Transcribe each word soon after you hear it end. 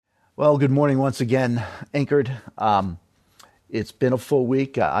Well, good morning once again, Anchored. It's been a full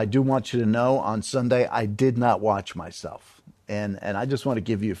week. I do want you to know on Sunday I did not watch myself. And I just want to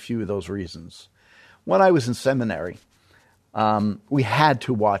give you a few of those reasons. When I was in seminary, we had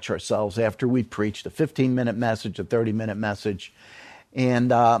to watch ourselves after we preached a 15-minute message, a 30-minute message.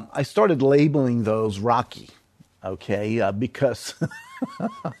 And I started labeling those Rocky, okay, because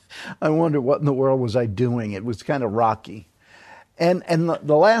I wondered what in the world was I doing. It was kind of Rocky. And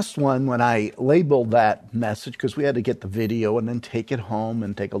the last one, when I labeled that message, because we had to get the video and then take it home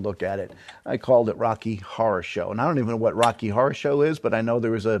and take a look at it, I called it Rocky Horror Show. And I don't even know what Rocky Horror Show is, but I know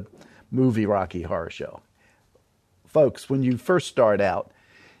there was a movie Rocky Horror Show. Folks, when you first start out,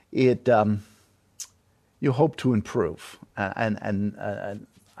 you hope to improve. And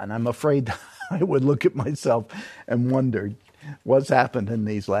I'm afraid I would look at myself and wonder what's happened in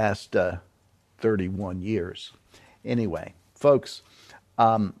these last 31 years. Anyway. Folks,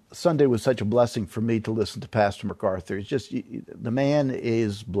 Sunday was such a blessing for me to listen to Pastor MacArthur. It's just, the man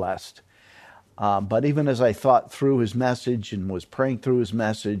is blessed. But even as I thought through his message and was praying through his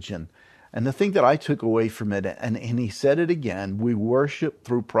message, and the thing that I took away from it, and he said it again, we worship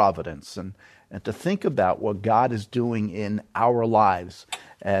through providence. And to think about what God is doing in our lives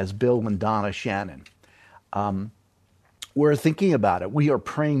as Bill and Donna Shannon. We're thinking about it. We are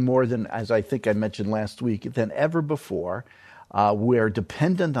praying more than, as I think I mentioned last week, than ever before. We're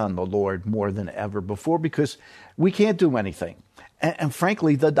dependent on the Lord more than ever before because we can't do anything. And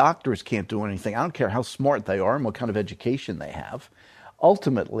frankly, the doctors can't do anything. I don't care how smart they are and what kind of education they have.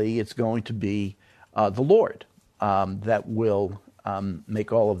 Ultimately, it's going to be the Lord that will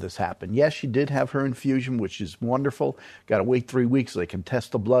make all of this happen. Yes, she did have her infusion, which is wonderful. Got to wait 3 weeks so they can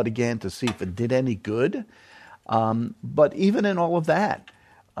test the blood again to see if it did any good. But even in all of that,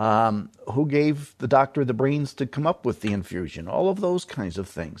 who gave the doctor the brains to come up with the infusion? All of those kinds of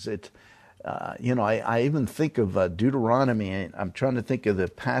things. I even think of Deuteronomy. I'm trying to think of the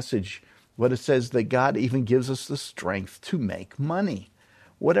passage, what it says that God even gives us the strength to make money.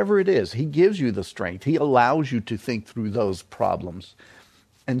 Whatever it is, he gives you the strength. He allows you to think through those problems.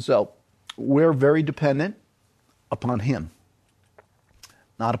 And so we're very dependent upon him,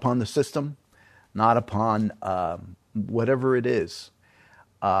 not upon the system, not upon whatever it is.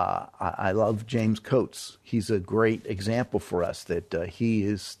 I love James Coates. He's a great example for us that he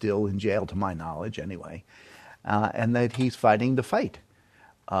is still in jail, to my knowledge anyway, and that he's fighting the fight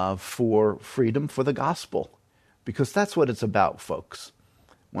for freedom, for the gospel, because that's what it's about, folks.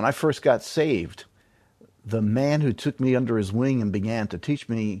 When I first got saved, the man who took me under his wing and began to teach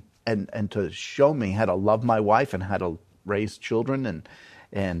me and to show me how to love my wife and how to raise children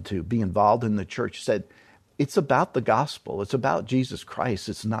and to be involved in the church said, it's about the gospel. It's about Jesus Christ.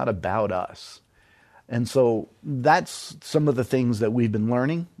 It's not about us. And so that's some of the things that we've been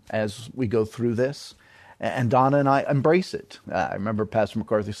learning as we go through this. And Donna and I embrace it. I remember Pastor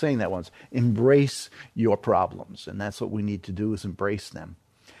MacArthur saying that once, embrace your problems. And that's what we need to do, is embrace them.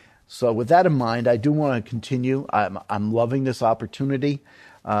 So with that in mind, I do want to continue. I'm loving this opportunity.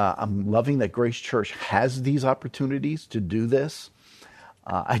 I'm loving that Grace Church has these opportunities to do this.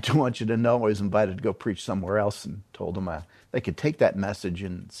 I do want you to know I was invited to go preach somewhere else and told them they could take that message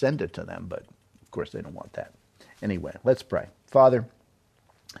and send it to them, but of course they don't want that. Anyway, let's pray. Father,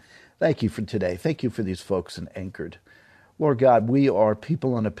 thank you for today. Thank you for these folks in Anchored. Lord God, we are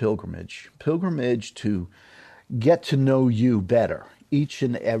people on a pilgrimage to get to know you better each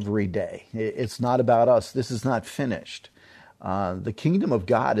and every day. It's not about us. This is not finished. The kingdom of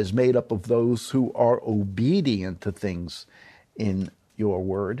God is made up of those who are obedient to things in your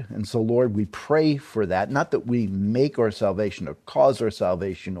word. And so, Lord, we pray for that. Not that we make our salvation or cause our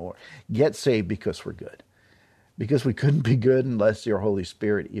salvation or get saved because we're good. Because we couldn't be good unless your Holy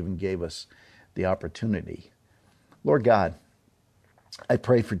Spirit even gave us the opportunity. Lord God, I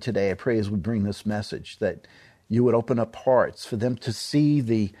pray for today. I pray as we bring this message that you would open up hearts for them to see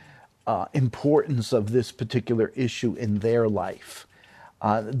the importance of this particular issue in their life.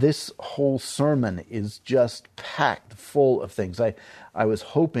 This whole sermon is just packed full of things. I was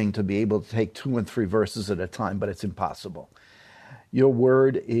hoping to be able to take 2 and 3 verses at a time, but it's impossible. Your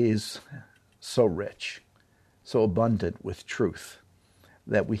word is so rich, so abundant with truth,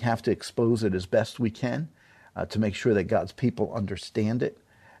 that we have to expose it as best we can to make sure that God's people understand it,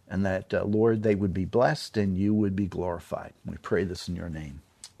 and that, Lord, they would be blessed and you would be glorified. We pray this in your name.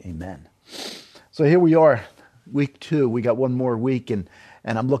 Amen. So here we are, week 2. We got one more week, and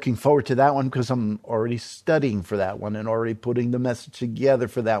I'm looking forward to that one because I'm already studying for that one and already putting the message together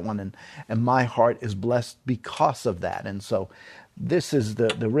for that one. And my heart is blessed because of that. And so this is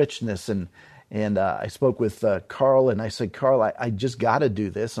the richness. And And I spoke with Carl, and I said, Carl, I just got to do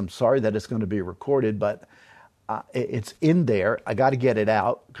this. I'm sorry that it's going to be recorded, but it's in there. I got to get it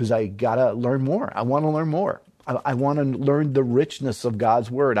out because I got to learn more. I want to learn more. I want to learn the richness of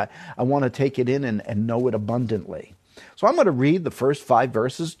God's word. I want to take it in and know it abundantly. So I'm going to read the first 5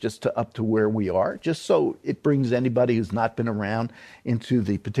 verses just up to where we are, just so it brings anybody who's not been around into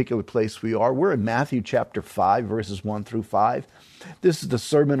the particular place we are. We're in Matthew chapter 5, verses 1 through 5. This is the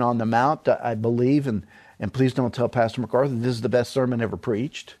Sermon on the Mount, I believe, and please don't tell Pastor MacArthur this is the best sermon ever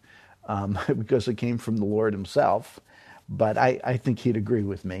preached, because it came from the Lord himself, but I think he'd agree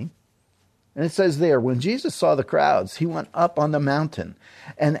with me. And it says there, when Jesus saw the crowds, he went up on the mountain,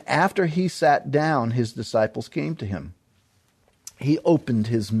 and after he sat down, his disciples came to him. He opened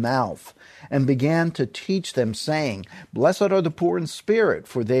his mouth and began to teach them, saying, Blessed are the poor in spirit,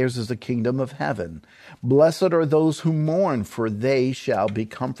 for theirs is the kingdom of heaven. Blessed are those who mourn, for they shall be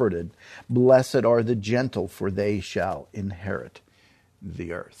comforted. Blessed are the gentle, for they shall inherit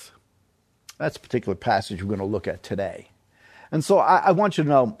the earth. That's a particular passage we're going to look at today. And so I want you to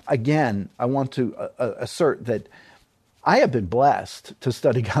know, again, I want to assert that I have been blessed to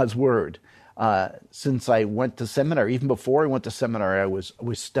study God's word since I went to seminary. Even before I went to seminary, I was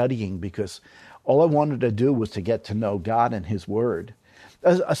studying because all I wanted to do was to get to know God and his word.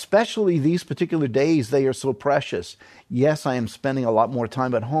 Especially these particular days, they are so precious. Yes, I am spending a lot more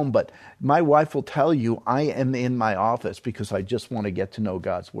time at home, but my wife will tell you I am in my office because I just want to get to know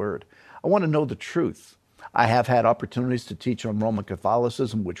God's word. I want to know the truth. I have had opportunities to teach on Roman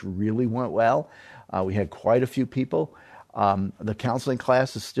Catholicism, which really went well. We had quite a few people. The counseling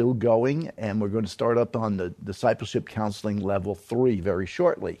class is still going, and we're going to start up on the discipleship counseling level 3 very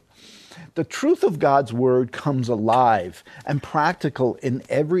shortly. The truth of God's word comes alive and practical in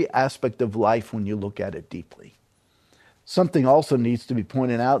every aspect of life when you look at it deeply. Something also needs to be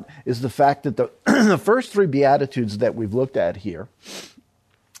pointed out is the fact that the first 3 Beatitudes that we've looked at here,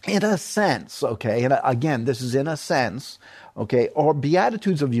 in a sense, okay, and again, this is in a sense, okay, are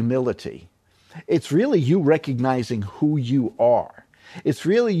Beatitudes of humility. It's really you recognizing who you are. It's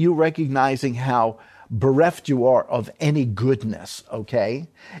really you recognizing how bereft you are of any goodness, okay?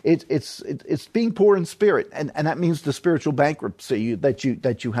 It's being poor in spirit, and that means the spiritual bankruptcy that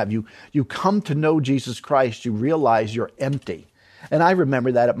you have. You come to know Jesus Christ, you realize you're empty. And I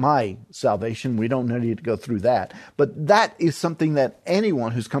remember that at my salvation. We don't need to go through that. But that is something that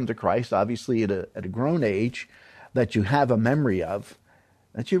anyone who's come to Christ, obviously at a grown age, that you have a memory of,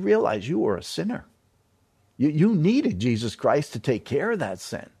 that you realize you were a sinner. You needed Jesus Christ to take care of that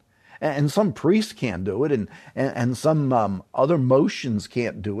sin. And some priest can't do it, and some other motions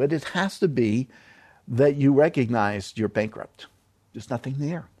can't do it. It has to be that you recognize you're bankrupt. There's nothing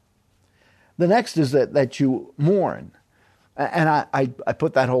there. The next is that you mourn. And I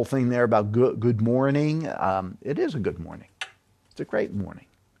put that whole thing there about good morning. It is a good morning. It's a great morning.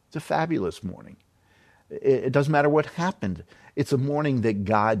 It's a fabulous morning. It doesn't matter what happened. It's a morning that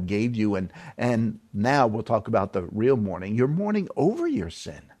God gave you. And now we'll talk about the real morning. You're mourning over your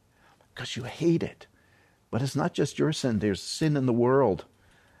sin because you hate it. But it's not just your sin. There's sin in the world.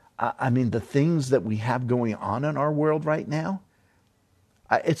 I mean, the things that we have going on in our world right now,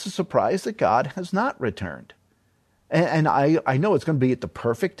 it's a surprise that God has not returned. And I know it's going to be at the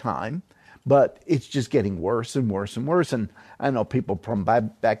perfect time, but it's just getting worse and worse and worse. And I know people from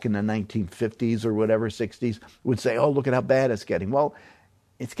back in the 1950s or whatever, 60s, would say, oh, look at how bad it's getting. Well,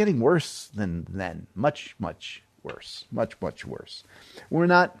 it's getting worse than then. Much, much worse. Much, much worse. We're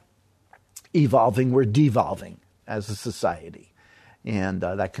not evolving, we're devolving as a society. And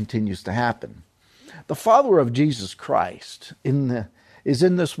that continues to happen. The follower of Jesus Christ is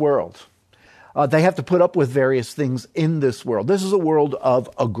in this world. They have to put up with various things in this world. This is a world of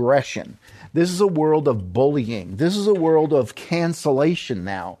aggression. This is a world of bullying. This is a world of cancellation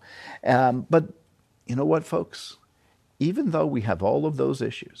now. But you know what, folks? Even though we have all of those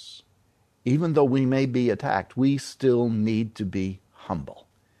issues, even though we may be attacked, we still need to be humble.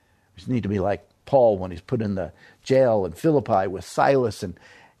 We need to be like Paul when he's put in the jail in Philippi with Silas,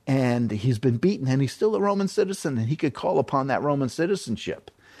 and he's been beaten, and he's still a Roman citizen, and he could call upon that Roman citizenship.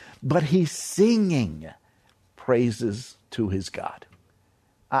 But he's singing praises to his God.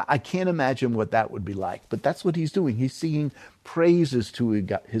 I can't imagine what that would be like, but that's what he's doing. He's singing praises to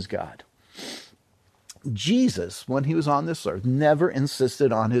his God. Jesus, when he was on this earth, never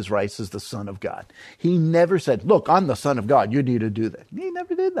insisted on his rights as the Son of God. He never said, look, I'm the Son of God. You need to do that. He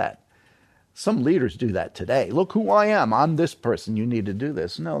never did that. Some leaders do that today. Look who I am. I'm this person. You need to do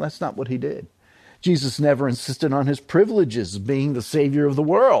this. No, that's not what he did. Jesus never insisted on his privileges being the Savior of the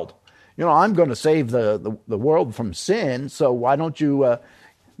world. You know, I'm going to save the world from sin, so why don't you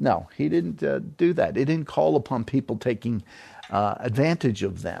No, he didn't do that. He didn't call upon people taking advantage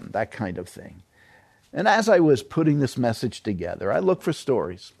of them, that kind of thing. And as I was putting this message together, I looked for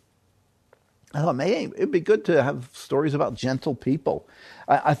stories. I thought, man, it'd be good to have stories about gentle people.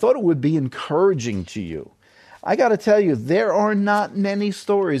 I thought it would be encouraging to you. I got to tell you, there are not many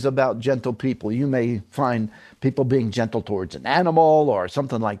stories about gentle people. You may find people being gentle towards an animal or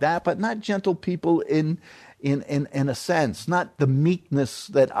something like that, but not gentle people in a sense, not the meekness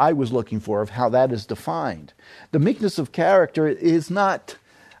that I was looking for of how that is defined. The meekness of character is not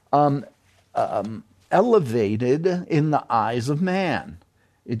elevated in the eyes of man.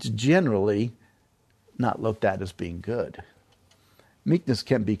 It's generally not looked at as being good. Meekness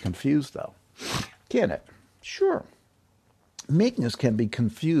can be confused, though, can it? Sure. Meekness can be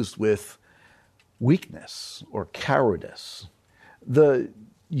confused with weakness or cowardice. The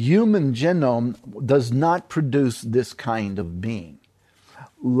human genome does not produce this kind of being.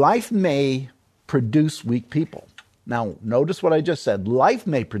 Life may produce weak people. Now, notice what I just said. Life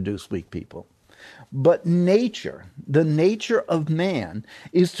may produce weak people. But nature, the nature of man,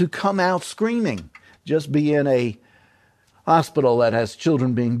 is to come out screaming. Just be in a hospital that has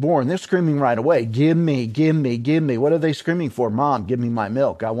children being born. They're screaming right away, give me, give me, give me. What are they screaming for? Mom, give me my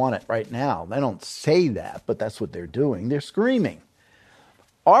milk. I want it right now. They don't say that, but that's what they're doing. They're screaming.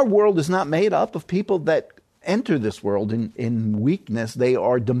 Our world is not made up of people that enter this world in weakness. They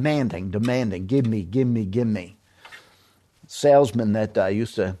are demanding, give me, give me, give me. Salesman that I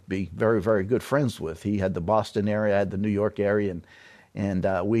used to be very, very good friends with. He had the Boston area, I had the New York area, and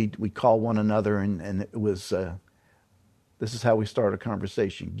we call one another, and it was, this is how we start a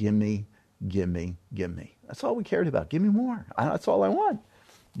conversation. Give me, give me, give me. That's all we cared about. Give me more. That's all I want.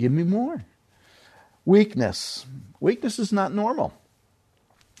 Give me more. Weakness. Weakness is not normal.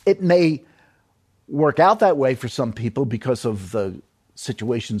 It may work out that way for some people because of the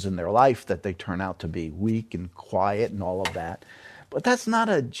situations in their life that they turn out to be weak and quiet and all of that. But that's not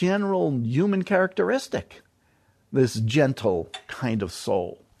a general human characteristic, this gentle kind of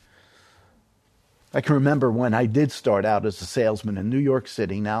soul. I can remember when I did start out as a salesman in New York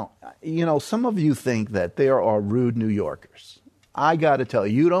City. Now, you know, some of you think that there are rude New Yorkers. I got to tell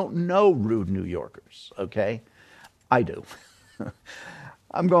you, you don't know rude New Yorkers, okay? I do.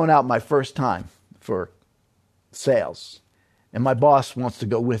 I'm going out my first time for sales, and my boss wants to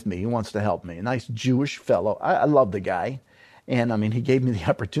go with me. He wants to help me. A nice Jewish fellow. I love the guy. And, I mean, he gave me the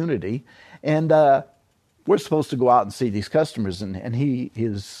opportunity. And we're supposed to go out and see these customers, and he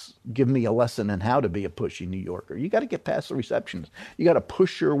is giving me a lesson in how to be a pushy New Yorker. You got to get past the receptionist. You got to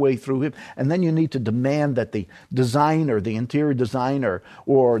push your way through him, and then you need to demand that the designer, the interior designer,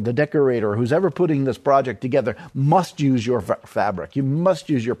 or the decorator, who's ever putting this project together, must use your fabric. You must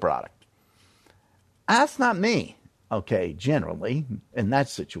use your product. That's not me, okay, generally, in that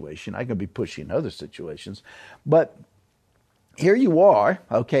situation. I can be pushy in other situations, but here you are,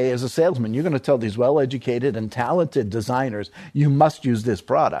 okay, as a salesman, you're going to tell these well-educated and talented designers, you must use this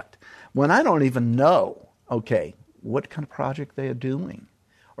product, when I don't even know, okay, what kind of project they are doing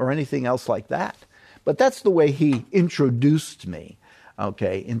or anything else like that. But that's the way he introduced me,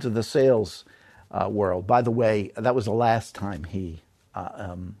 okay, into the sales world. By the way, that was the last time he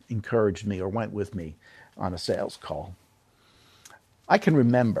encouraged me or went with me on a sales call. I can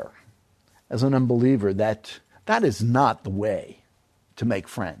remember as an unbeliever that is not the way to make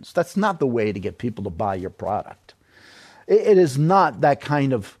friends. That's not the way to get people to buy your product. It is not that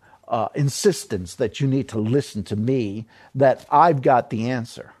kind of insistence that you need to listen to me, that I've got the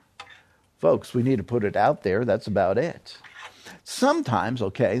answer. Folks, we need to put it out there. That's about it. Sometimes,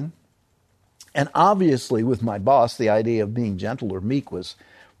 okay, and obviously with my boss, the idea of being gentle or meek was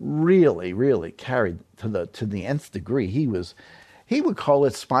really, really carried to the nth degree. He would call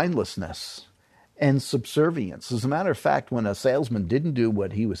it spinelessness and subservience. As a matter of fact, when a salesman didn't do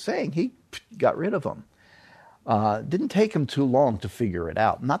what he was saying, he got rid of him. Didn't take him too long to figure it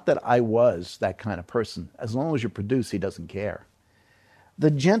out. Not that I was that kind of person. As long as you produce, he doesn't care. The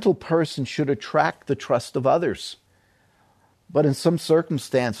gentle person should attract the trust of others. But in some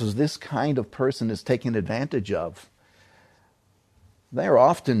circumstances, this kind of person is taken advantage of. They are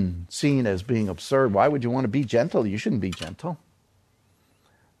often seen as being absurd. Why would you want to be gentle? You shouldn't be gentle.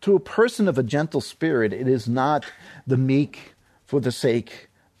 To a person of a gentle spirit, it is not the meek for the sake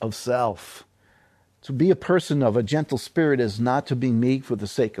of self. To be a person of a gentle spirit is not to be meek for the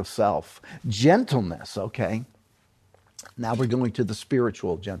sake of self. Gentleness, okay? Now we're going to the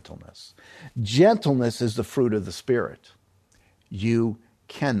spiritual gentleness. Gentleness is the fruit of the Spirit. You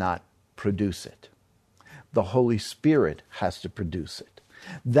cannot produce it. The Holy Spirit has to produce it.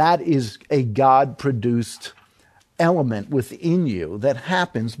 That is a God-produced element within you that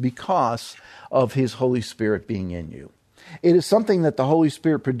happens because of his Holy Spirit being in you. It is something that the Holy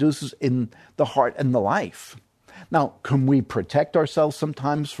Spirit produces in the heart and the life. Now, can we protect ourselves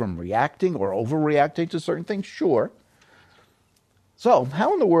sometimes from reacting or overreacting to certain things? Sure. So,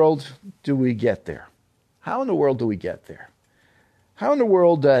 how in the world do we get there? How in the world do we get there? How in the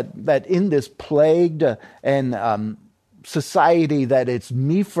world that in this plagued and society that it's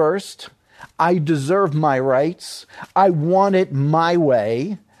me first, I deserve my rights, I want it my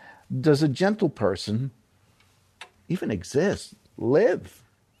way, does a gentle person even exist, live,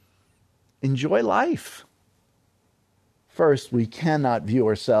 enjoy life? First, we cannot view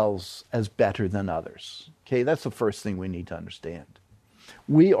ourselves as better than others. Okay, that's the first thing we need to understand.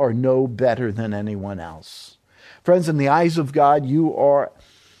 We are no better than anyone else. Friends, in the eyes of God, you are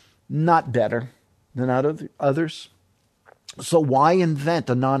not better than others. So why invent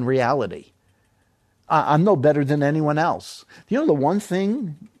a non-reality? I'm no better than anyone else. You know the one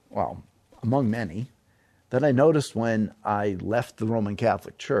thing, well, among many, that I noticed when I left the Roman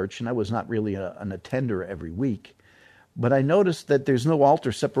Catholic Church, and I was not really an attender every week, but I noticed that there's no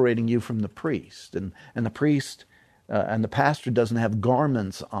altar separating you from the priest. And the priest and the pastor doesn't have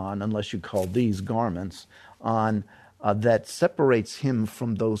garments on, unless you call these garments, on that separates him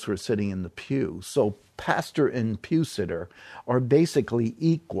from those who are sitting in the pew. So pastor and pew sitter are basically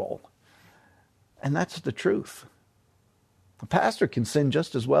equal. And that's the truth. The pastor can sin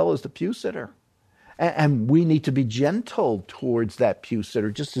just as well as the pew sitter. And we need to be gentle towards that pew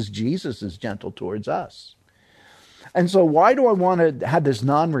sitter, just as Jesus is gentle towards us. And so why do I want to have this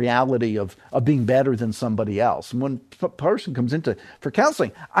non-reality of being better than somebody else? And when a person comes for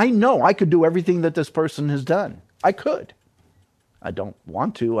counseling, I know I could do everything that this person has done. I could. I don't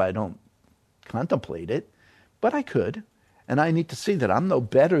want to. I don't contemplate it. But I could. And I need to see that I'm no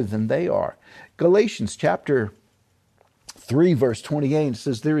better than they are. Galatians chapter 3, verse 28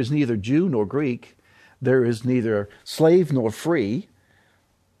 says, there is neither Jew nor Greek. There is neither slave nor free.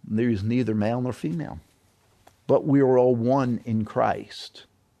 There is neither male nor female. But we are all one in Christ.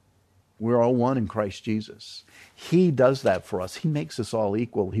 We're all one in Christ Jesus. He does that for us. He makes us all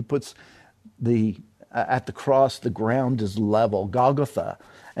equal. He puts at the cross, the ground is level. Golgotha.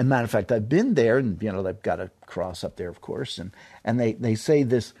 And matter of fact, I've been there, and they've got a cross up there, of course, and they say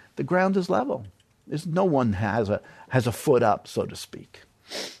this: the ground is level. No one has a foot up, so to speak.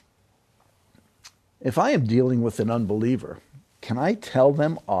 If I am dealing with an unbeliever, can I tell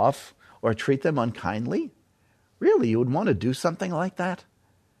them off or treat them unkindly? Really, you would want to do something like that?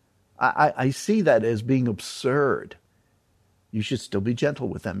 I see that as being absurd. You should still be gentle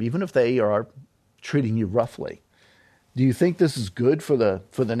with them, even if they are treating you roughly. Do you think this is good for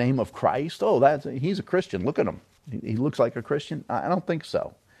the name of Christ? Oh, he's a Christian. Look at him. He looks like a Christian. I don't think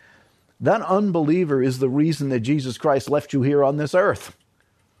so. That unbeliever is the reason that Jesus Christ left you here on this earth.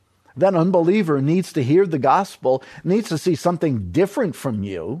 That unbeliever needs to hear the gospel, needs to see something different from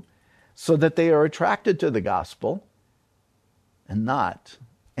you so that they are attracted to the gospel and not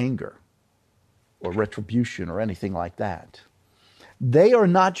anger or retribution or anything like that. They are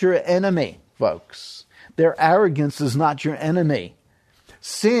not your enemy, folks. Their arrogance is not your enemy.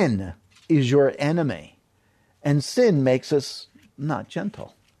 Sin is your enemy. And sin makes us not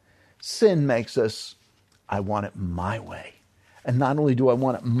gentle. Sin makes us, I want it my way. And not only do I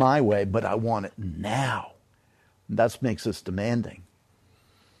want it my way, but I want it now. That makes us demanding.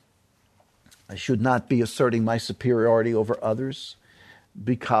 I should not be asserting my superiority over others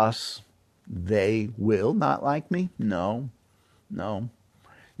because they will not like me. No.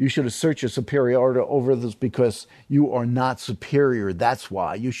 You should assert your superiority over others because you are not superior. That's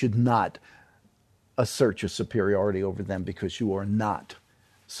why. You should not assert your superiority over them because you are not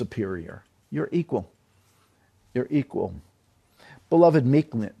superior. You're equal. You're equal. Beloved,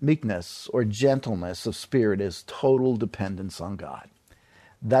 meekness or gentleness of spirit is total dependence on God.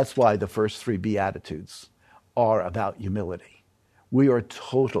 That's why the first three Beatitudes are about humility. We are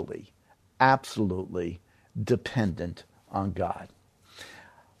totally, absolutely dependent on God.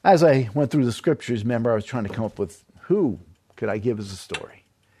 As I went through the scriptures, remember I was trying to come up with who could I give as a story.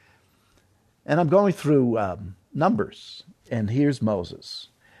 And I'm going through Numbers, and here's Moses.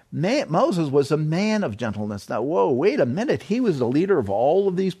 Moses was a man of gentleness. Now, wait a minute. He was the leader of all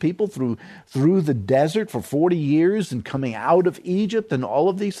of these people through the desert for 40 years and coming out of Egypt and all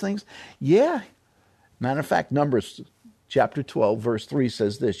of these things. Yeah. Matter of fact, Numbers chapter 12, verse 3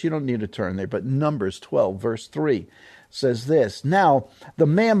 says this. You don't need to turn there, but Numbers 12, verse 3 says this. Now, the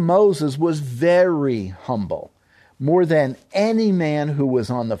man Moses was very humble, more than any man who was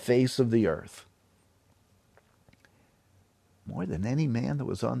on the face of the earth. More than any man that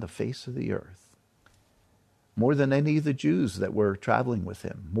was on the face of the earth. more than any of the Jews that were traveling with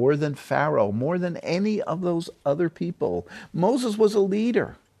him, more than Pharaoh, more than any of those other people. Moses was a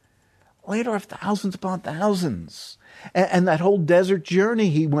leader of thousands upon thousands. And that whole desert journey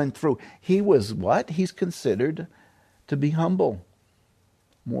he went through, he was what? He's considered to be humble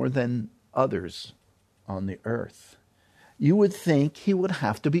more than others on the earth. You would think he would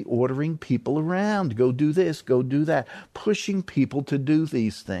have to be ordering people around, go do this, go do that, pushing people to do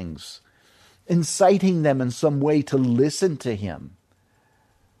these things, inciting them in some way to listen to him.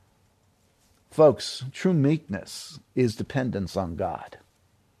 Folks, true meekness is dependence on God.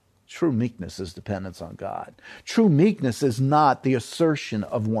 True meekness is dependence on God. True meekness is not the assertion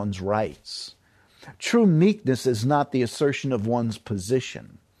of one's rights. True meekness is not the assertion of one's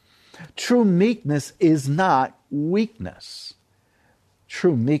position. True meekness is not weakness.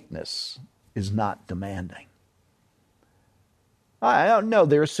 True meekness is not demanding. I don't know.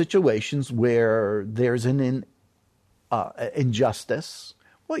 There are situations where there's an injustice.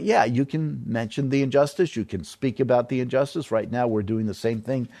 Well, yeah, you can mention the injustice. You can speak about the injustice. Right now, we're doing the same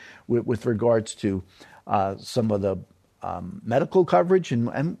thing with regards to some of the medical coverage,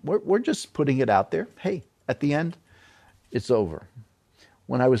 and we're just putting it out there. Hey, at the end, it's over.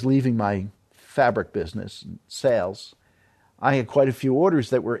 When I was leaving my fabric business and sales, I had quite a few orders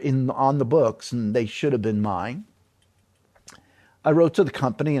that were on the books, and they should have been mine. I wrote to the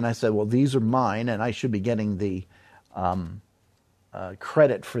company and I said, well, these are mine, and I should be getting the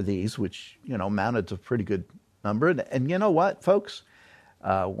credit for these, which, amounted to a pretty good number. And you know what, folks?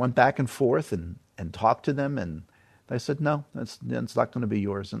 Went back and forth and talked to them, and they said, no, that's not going to be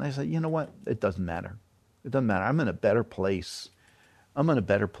yours. And I said, you know what? It doesn't matter. It doesn't matter. I'm in a better place.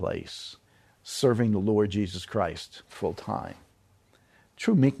 Serving the Lord Jesus Christ full time.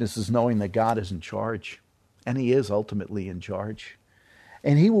 True meekness is knowing that God is in charge, and he is ultimately in charge.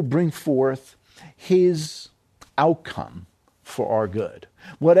 And he will bring forth his outcome for our good.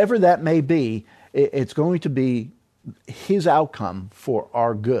 Whatever that may be, it's going to be his outcome for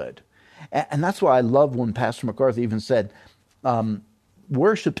our good. And that's why I love when Pastor MacArthur even said,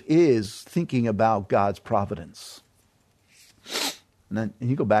 worship is thinking about God's providence. And then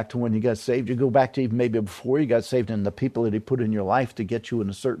you go back to when you got saved. You go back to even maybe before you got saved and the people that he put in your life to get you in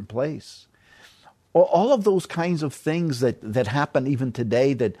a certain place. All of those kinds of things that happen even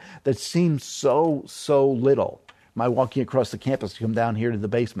today that seem so little. Am I walking across the campus to come down here to the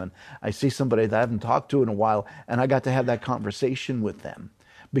basement? I see somebody that I haven't talked to in a while, and I got to have that conversation with them.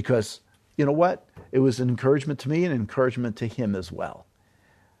 Because, you know what? It was an encouragement to me and an encouragement to him as well.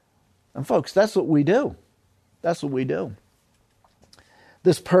 And folks, that's what we do. That's what we do.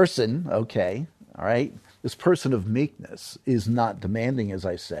 This person, this person of meekness is not demanding, as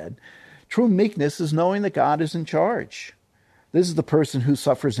I said. True meekness is knowing that God is in charge. This is the person who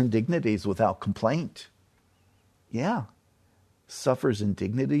suffers indignities without complaint. Yeah, suffers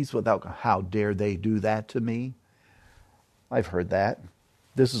indignities without, how dare they do that to me? I've heard that.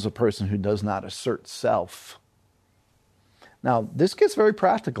 This is a person who does not assert self. Now, this gets very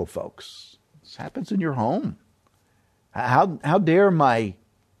practical, folks. This happens in your home. How dare my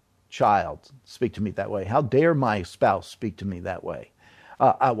child speak to me that way? How dare my spouse speak to me that way?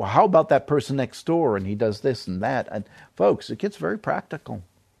 How about that person next door and he does this and that? And folks, it gets very practical.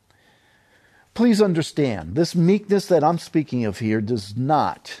 Please understand, this meekness that I'm speaking of here does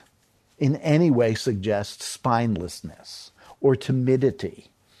not in any way suggest spinelessness or timidity.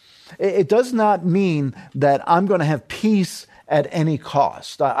 It does not mean that I'm going to have peace at any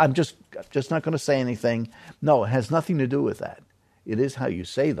cost. I'm just not going to say anything. No, it has nothing to do with that. It is how you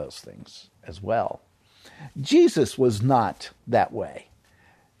say those things as well. Jesus was not that way.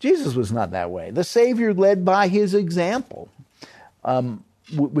 Jesus was not that way. The Savior led by his example.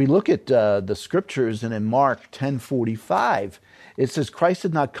 We look at the scriptures, and in Mark 10:45, it says, Christ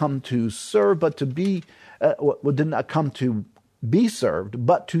did not come to serve, but to be, did not come to be served,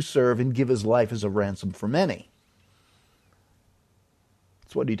 but to serve and give his life as a ransom for many.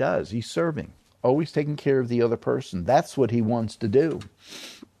 That's what he does. He's serving, always taking care of the other person. That's what he wants to do.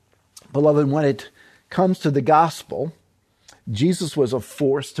 Beloved, when it comes to the gospel, Jesus was a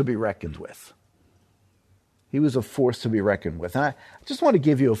force to be reckoned with. He was a force to be reckoned with. And I just want to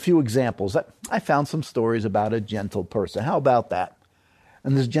give you a few examples. I found some stories about a gentle person. How about that?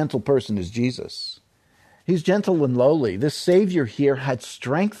 And this gentle person is Jesus. He's gentle and lowly. This Savior here had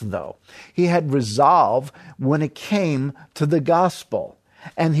strength, though. He had resolve when it came to the gospel.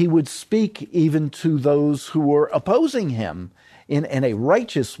 And he would speak even to those who were opposing him in a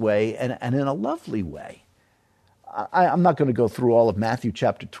righteous way and in a lovely way. I'm not going to go through all of Matthew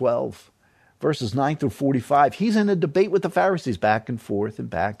chapter 12, verses 9 through 45. He's in a debate with the Pharisees, back and forth and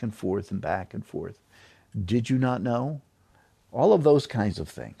back and forth and back and forth. Did you not know? All of those kinds of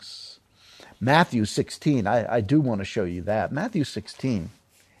things. Matthew 16, I do want to show you that. Matthew 16,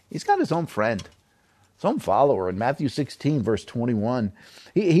 he's got his own friend, his own follower. In Matthew 16, verse 21,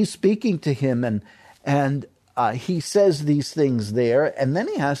 he's speaking to him, and he says these things there, and then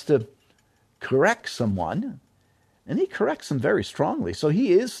he has to correct someone, and he corrects him very strongly. So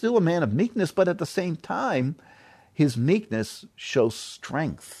he is still a man of meekness, but at the same time, his meekness shows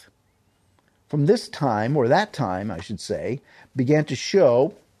strength. From this time, or that time, I should say, began to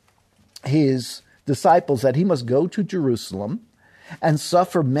show his disciples that he must go to Jerusalem and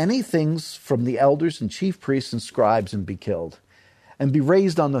suffer many things from the elders and chief priests and scribes and be killed and be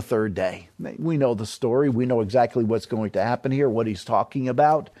raised on the third day. We know the story. We know exactly what's going to happen here, what he's talking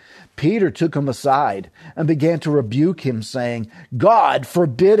about. Peter took him aside and began to rebuke him, saying, "God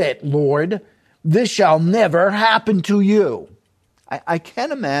forbid it, Lord. This shall never happen to you." I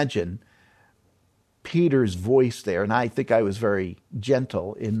can't imagine Peter's voice there, and I think I was very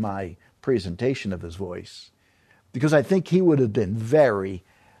gentle in my presentation of his voice, because I think he would have been very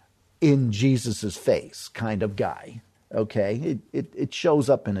in Jesus's face kind of guy. Okay, it shows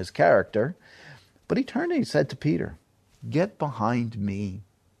up in his character. But he turned and he said to Peter, "Get behind me,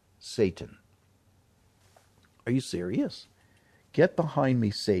 Satan." Are you serious? "Get behind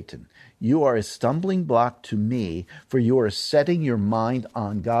me, Satan. You are a stumbling block to me, for you are setting your mind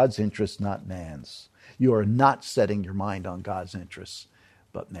on God's interests, not man's." You are not setting your mind on God's interests,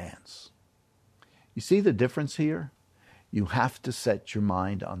 but man's. You see the difference here? You have to set your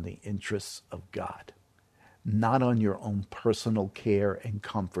mind on the interests of God, not on your own personal care and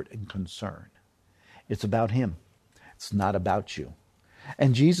comfort and concern. It's about him. It's not about you.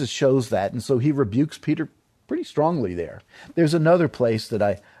 And Jesus shows that, and so he rebukes Peter pretty strongly there. There's another place that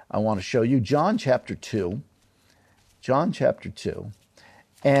I want to show you, John chapter 2. John chapter 2.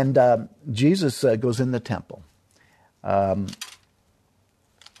 And Jesus goes in the temple.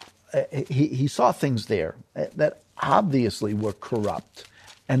 He saw things there that obviously were corrupt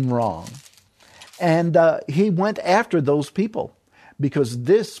and wrong. And he went after those people because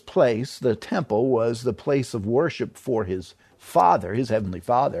this place, the temple, was the place of worship for his Father, his heavenly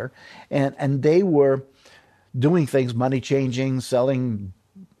Father. And they were doing things, money changing, selling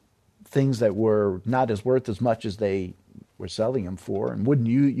things that were not as worth as much as they were selling them for, and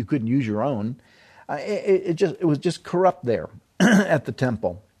you couldn't use your own. It was just corrupt there at the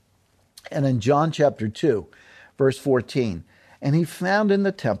temple. And in John chapter 2, verse 14, "And he found in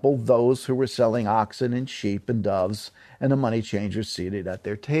the temple those who were selling oxen and sheep and doves, and the money changers seated at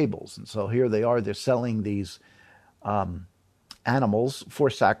their tables." And so here they are, they're selling these animals for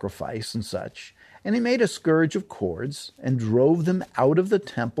sacrifice and such. "And he made a scourge of cords and drove them out of the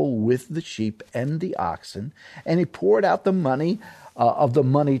temple with the sheep and the oxen. And he poured out the money of the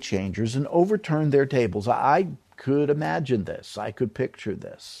money changers and overturned their tables." I could imagine this. I could picture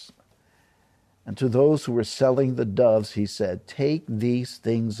this. "And to those who were selling the doves, he said, 'Take these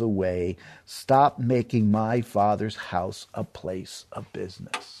things away. Stop making my Father's house a place of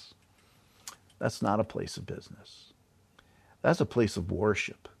business.'" That's not a place of business. That's a place of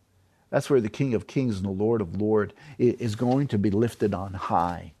worship. That's where the King of Kings and the Lord of Lords is going to be lifted on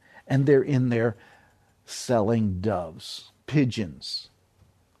high. And they're in there selling doves, pigeons.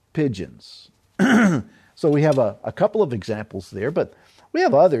 So we have a couple of examples there, but we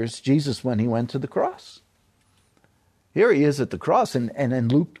have others. Jesus, when he went to the cross. Here he is at the cross, and in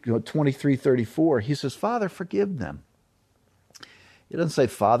Luke 23:34, he says, "Father, forgive them." It doesn't say,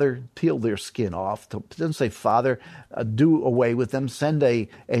 "Father, peel their skin off." It doesn't say, "Father, do away with them. Send a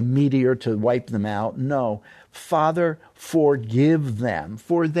meteor to wipe them out." No. "Father, forgive them,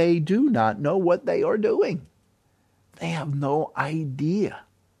 for they do not know what they are doing." They have no idea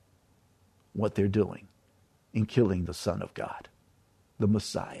what they're doing in killing the Son of God, the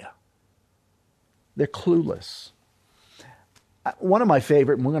Messiah. They're clueless. One of my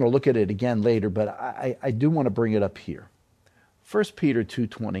favorite, and we're going to look at it again later, but I do want to bring it up here. 1 Peter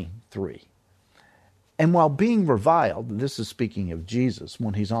 2:23. "And while being reviled," this is speaking of Jesus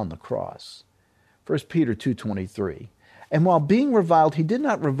when he's on the cross. 1 Peter 2:23. "And while being reviled, he did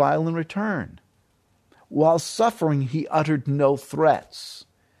not revile in return. While suffering, he uttered no threats,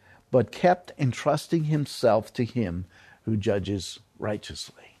 but kept entrusting himself to him who judges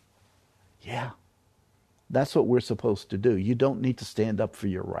righteously." Yeah, that's what we're supposed to do. You don't need to stand up for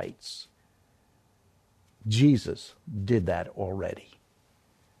your rights. Jesus did that already.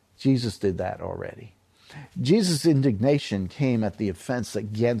 Jesus did that already. Jesus' indignation came at the offense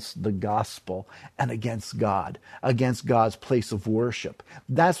against the gospel and against God, against God's place of worship.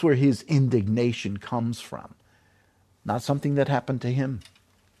 That's where his indignation comes from. Not something that happened to him.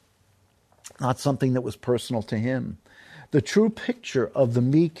 not something that was personal to him. The true picture of the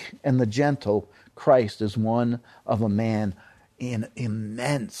meek and the gentle Christ is one of a man in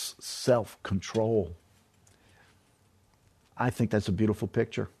immense self-control. I think that's a beautiful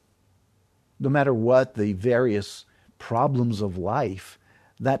picture. No matter what the various problems of life,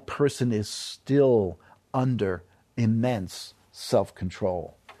 that person is still under immense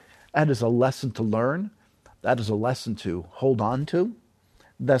self-control. That is a lesson to learn. That is a lesson to hold on to.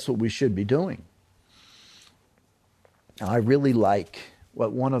 That's what we should be doing. I really like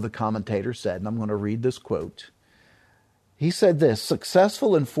what one of the commentators said, and I'm going to read this quote. He said this: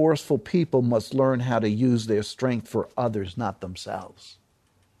 "Successful and forceful people must learn how to use their strength for others, not themselves."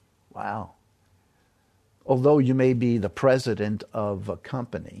 Wow. Although you may be the president of a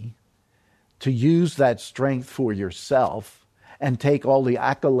company, to use that strength for yourself and take all the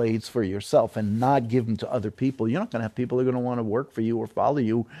accolades for yourself and not give them to other people, you're not going to have people who are going to want to work for you or follow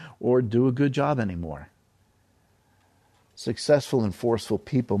you or do a good job anymore. Successful and forceful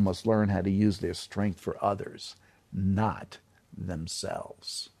people must learn how to use their strength for others, not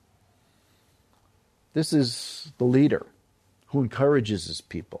themselves. This is the leader who encourages his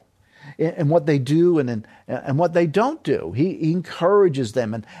people in what they do and what they don't do. He encourages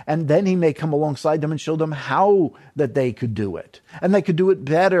them, and then he may come alongside them and show them how that they could do it. And they could do it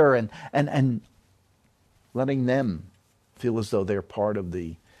better, and letting them feel as though they're part of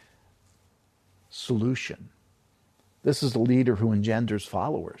the solution. This is the leader who engenders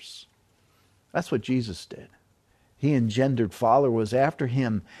followers. That's what Jesus did. He engendered followers after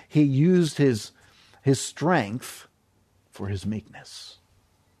him. He used his strength for his meekness.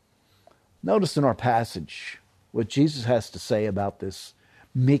 Notice in our passage what Jesus has to say about this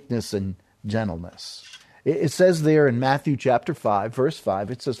meekness and gentleness. It says there in Matthew chapter 5, verse 5,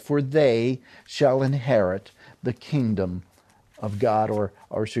 it says, "For they shall inherit the kingdom of God,"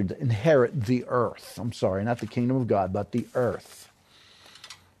 or should inherit the earth. I'm sorry, not the kingdom of God, but the earth.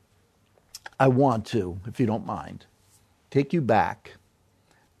 I want to, if you don't mind, take you back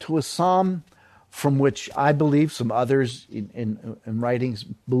to a psalm from which I believe some others in writings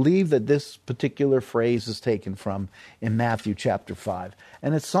believe that this particular phrase is taken from in Matthew chapter 5.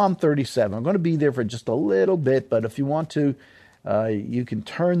 And it's Psalm 37. I'm going to be there for just a little bit, but if you want to, you can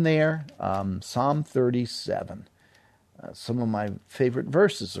turn there. Psalm 37. Some of my favorite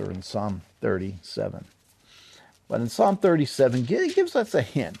verses are in Psalm 37. But in Psalm 37, it gives us a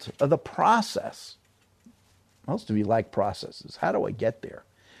hint of the process. Most of you like processes. How do I get there?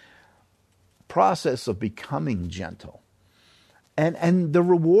 Process of becoming gentle. And the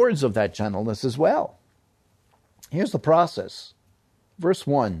rewards of that gentleness as well. Here's the process. Verse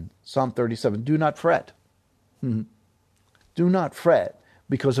 1, Psalm 37, "Do not fret." Do not fret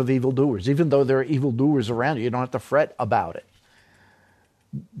because of evildoers. Even though there are evildoers around you, you don't have to fret about it.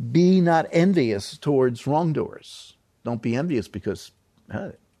 Be not envious towards wrongdoers. Don't be envious because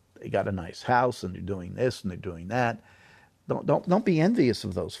they got a nice house and they're doing this and they're doing that. Don't be envious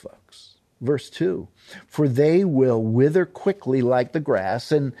of those folks. Verse 2, "For they will wither quickly like the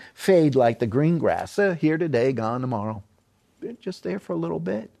grass and fade like the green grass." Here today, gone tomorrow. They're just there for a little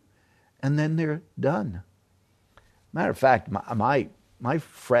bit, and then they're done. Matter of fact, my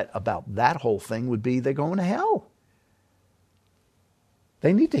fret about that whole thing would be they're going to hell.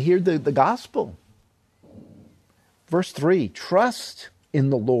 They need to hear the gospel. Verse 3, "Trust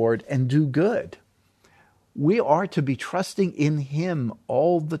in the Lord and do good." We are to be trusting in him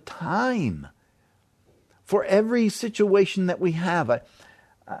all the time. For every situation that we have.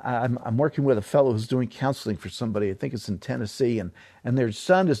 I'm working with a fellow who's doing counseling for somebody, I think it's in Tennessee, and their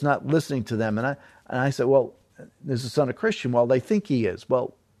son is not listening to them. And I said, well, is the son a Christian? Well, they think he is.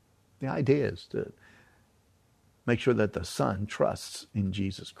 Well, the idea is to make sure that the son trusts in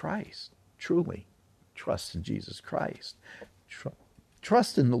Jesus Christ. Truly trusts in Jesus Christ.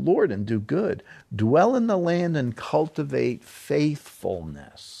 Trust in the Lord and do good. Dwell in the land and cultivate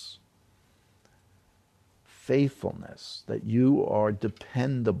faithfulness. Faithfulness, that you are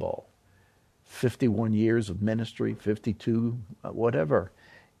dependable. 51 years of ministry, 52, whatever.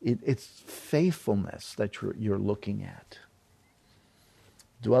 It's faithfulness that you're looking at.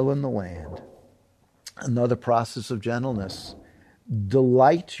 Dwell in the land. Another process of gentleness.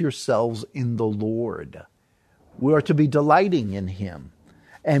 Delight yourselves in the Lord. We are to be delighting in him,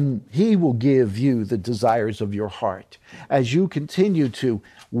 and he will give you the desires of your heart. As you continue to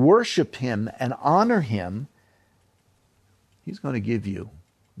worship him and honor him, he's going to give you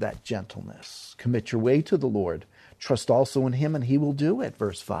that gentleness. Commit your way to the Lord. Trust also in him, and he will do it.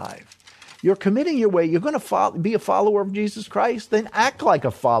 Verse 5. You're committing your way. You're going to be a follower of Jesus Christ? Then act like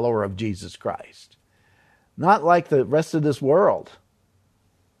a follower of Jesus Christ. Not like the rest of this world.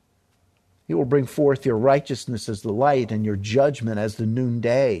 He will bring forth your righteousness as the light and your judgment as the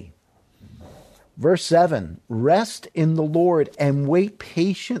noonday. Verse 7, rest in the Lord and wait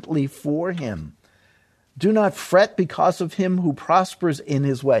patiently for him. Do not fret because of him who prospers in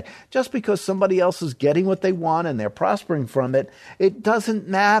his way. Just because somebody else is getting what they want and they're prospering from it, it doesn't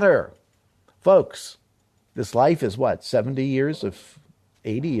matter. Folks, this life is what, 70 years of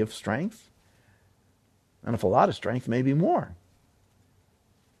 80 of strength? And if a lot of strength, maybe more.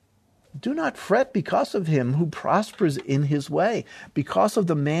 Do not fret because of him who prospers in his way, because of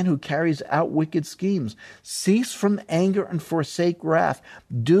the man who carries out wicked schemes. Cease from anger and forsake wrath.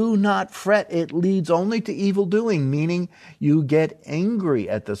 Do not fret. It leads only to evil doing, meaning you get angry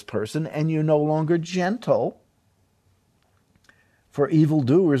at this person and you're no longer gentle, for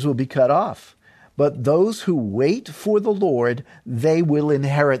evildoers will be cut off. But those who wait for the Lord, they will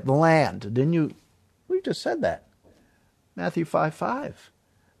inherit the land. Didn't you? We just said that. Matthew 5:5.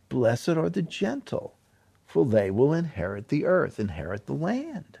 Blessed are the gentle, for they will inherit the earth, inherit the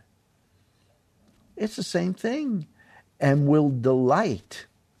land. It's the same thing. And will delight,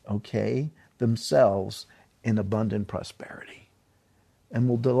 themselves in abundant prosperity. And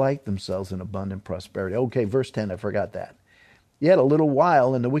will delight themselves in abundant prosperity. Okay, verse 10, I forgot that. Yet a little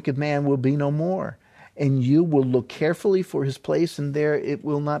while, and the wicked man will be no more. And you will look carefully for his place, and there it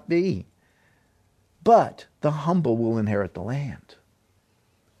will not be. But the humble will inherit the land.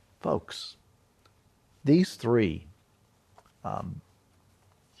 Folks, these three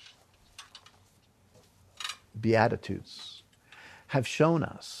Beatitudes have shown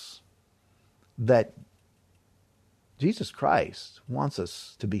us that Jesus Christ wants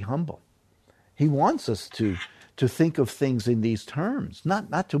us to be humble. He wants us to think of things in these terms,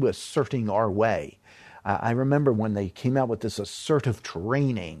 not to asserting our way. I remember when they came out with this assertive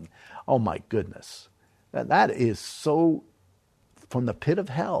training. Oh my goodness. That is so from the pit of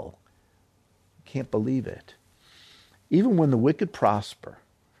hell. Can't believe it. Even when the wicked prosper,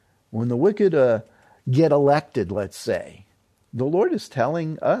 when the wicked get elected, let's say, the Lord is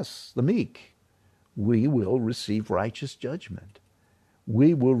telling us, the meek, we will receive righteous judgment.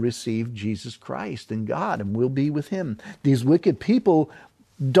 We will receive Jesus Christ and God, and we'll be with him. These wicked people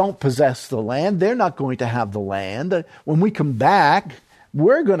don't possess the land. They're not going to have the land. When we come back,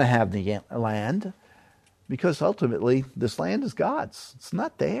 we're going to have the land. Because ultimately, this land is God's. It's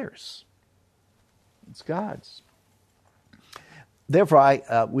not theirs. It's God's.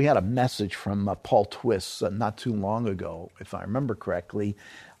 Therefore, we had a message from Paul Twist not too long ago, if I remember correctly.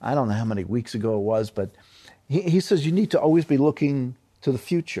 I don't know how many weeks ago it was, but he says you need to always be looking to the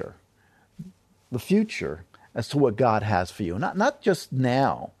future as to what God has for you. Not just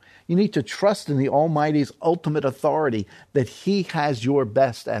now. You need to trust in the Almighty's ultimate authority that he has your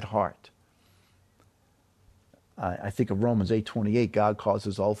best at heart. I think of Romans 8:28, God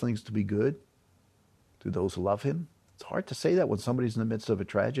causes all things to be good to those who love him. It's hard to say that when somebody's in the midst of a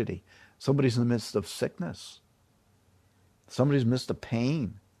tragedy. Somebody's in the midst of sickness. Somebody's in the midst of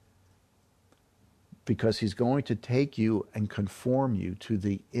pain. Because he's going to take you and conform you to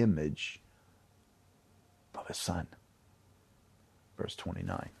the image of his Son. Verse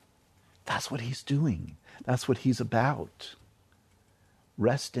 29. That's what he's doing. That's what he's about.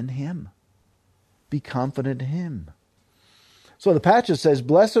 Rest in him. Be confident in him. So the passage says,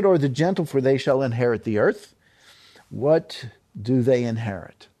 blessed are the gentle, for they shall inherit the earth. What do they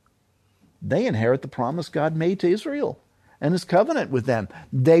inherit? They inherit the promise God made to Israel and his covenant with them.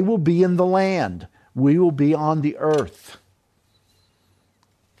 They will be in the land. We will be on the earth.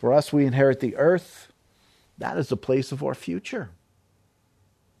 For us, we inherit the earth. That is the place of our future.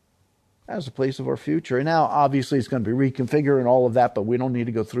 That is the place of our future. And now, obviously, it's going to be reconfigured and all of that, but we don't need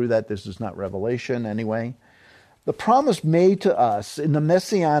to go through that. This is not Revelation anyway. The promise made to us in the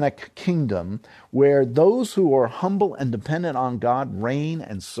Messianic kingdom, where those who are humble and dependent on God reign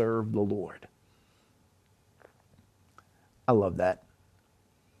and serve the Lord. I love that.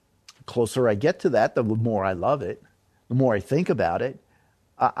 The closer I get to that, the more I love it. The more I think about it,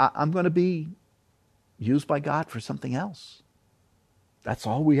 I'm going to be used by God for something else. That's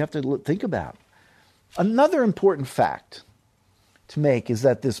all we have to think about. Another important fact to make is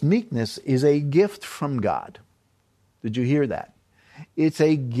that this meekness is a gift from God. Did you hear that? It's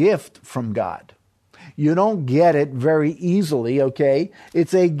a gift from God. You don't get it very easily, okay?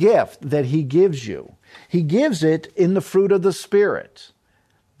 It's a gift that he gives you. He gives it in the fruit of the Spirit.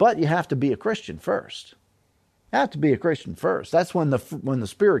 But you have to be a Christian first. You have to be a Christian first. That's when the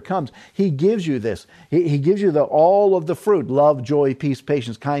Spirit comes. He gives you this. He gives you all of the fruit: love, joy, peace,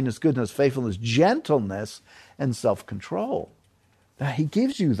 patience, kindness, goodness, faithfulness, gentleness, and self-control. Now, he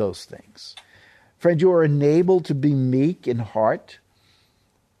gives you those things. Friend, you are enabled to be meek in heart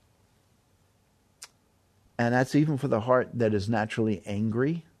And that's even for the heart that is naturally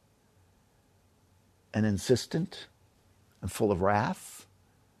angry and insistent and full of wrath.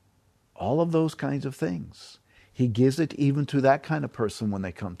 All of those kinds of things. He gives it even to that kind of person when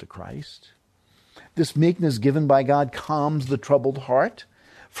they come to Christ. This meekness given by God calms the troubled heart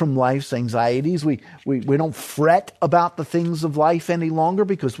from life's anxieties. We don't fret about the things of life any longer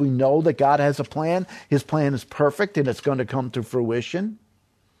because we know that God has a plan. His plan is perfect and it's going to come to fruition.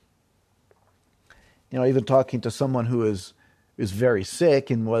 Even talking to someone who is very sick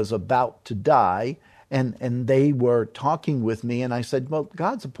and was about to die, and they were talking with me, and I said, well,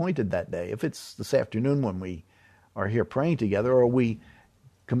 God's appointed that day. If it's this afternoon when we are here praying together, or we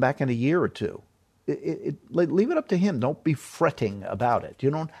come back in a year or two, leave it up to Him. Don't be fretting about it.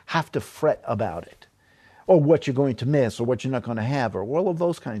 You don't have to fret about it, or what you're going to miss, or what you're not going to have, or all of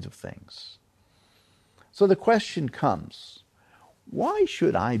those kinds of things. So the question comes, why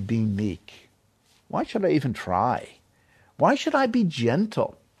should I be meek? Why should I even try? Why should I be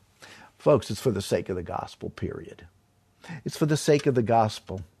gentle? Folks, it's for the sake of the gospel, period. It's for the sake of the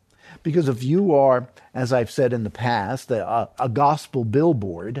gospel. Because if you are, as I've said in the past, a gospel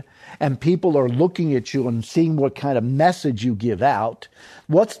billboard, and people are looking at you and seeing what kind of message you give out,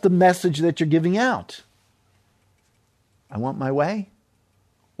 what's the message that you're giving out? I want my way?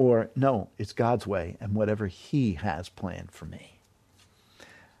 Or no, it's God's way and whatever He has planned for me.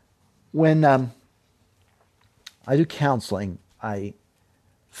 When I do counseling, I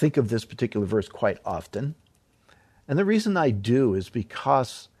think of this particular verse quite often. And the reason I do is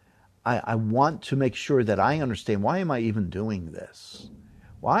because I want to make sure that I understand, why am I even doing this?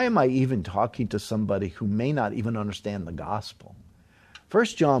 Why am I even talking to somebody who may not even understand the gospel? 1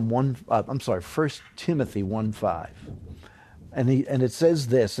 Timothy 1:5. And it says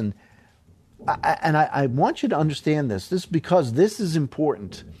this, and I want you to understand this because this is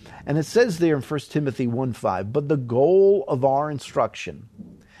important. And it says there in 1 Timothy 1:5, but the goal of our instruction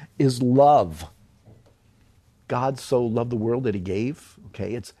is love. God so loved the world that He gave.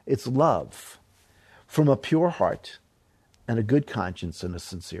 Okay, it's love from a pure heart and a good conscience and a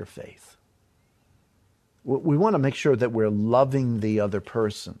sincere faith. We want to make sure that we're loving the other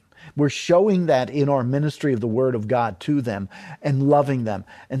person. We're showing that in our ministry of the Word of God to them and loving them.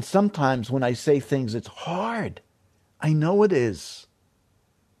 And sometimes when I say things, it's hard. I know it is.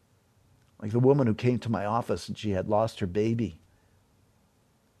 Like the woman who came to my office and she had lost her baby.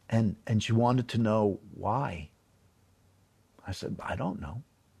 And she wanted to know why. I said, I don't know.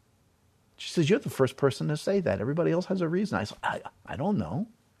 She says, you're the first person to say that. Everybody else has a reason. I said, I don't know.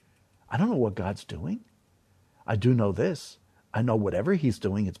 I don't know what God's doing. I do know this. I know whatever He's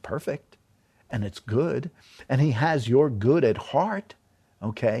doing, it's perfect. And it's good. And He has your good at heart.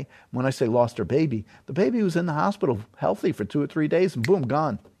 Okay? When I say lost her baby, the baby was in the hospital healthy for 2 or 3 days and boom,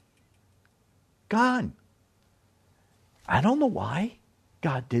 gone. Gone. I don't know why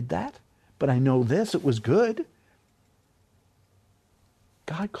God did that, but I know this, it was good.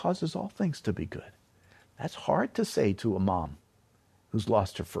 God causes all things to be good. That's hard to say to a mom who's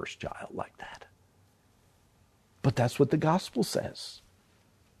lost her first child like that. But that's what the gospel says.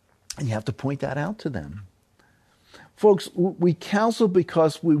 And you have to point that out to them. Folks, we counsel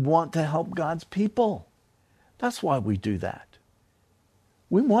because we want to help God's people. That's why we do that.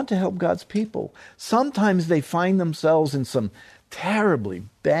 We want to help God's people. Sometimes they find themselves in some terribly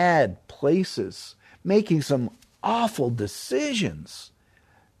bad places, making some awful decisions.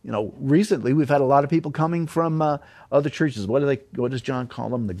 Recently we've had a lot of people coming from other churches. What does John call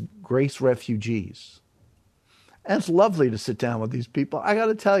them? The grace refugees. And it's lovely to sit down with these people. I got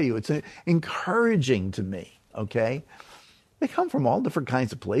to tell you, it's encouraging to me, okay? They come from all different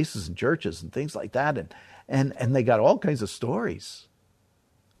kinds of places and churches and things like that, and they got all kinds of stories.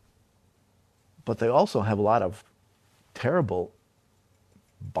 But they also have a lot of terrible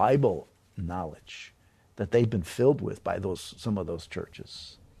Bible knowledge that they've been filled with by some of those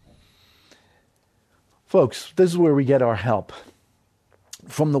churches. Folks, this is where we get our help.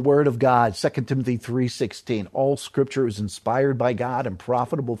 From the Word of God, 2 Timothy 3:16, all Scripture is inspired by God and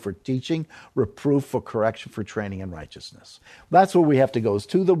profitable for teaching, reproof, for correction, for training in righteousness. That's where we have to go, is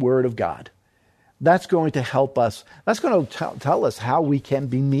to the Word of God. That's going to help us. That's going to tell us how we can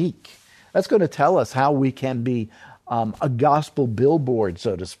be meek. That's going to tell us how we can be a gospel billboard,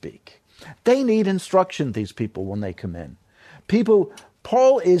 so to speak. They need instruction, these people, when they come in.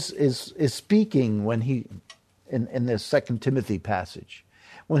 Paul is speaking when he, in this 2 Timothy passage.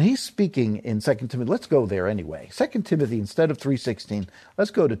 When he's speaking in 2 Timothy, let's go there anyway. 2 Timothy, instead of 3:16,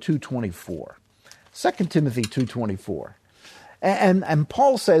 let's go to 2:24. 2 Timothy 2:24. And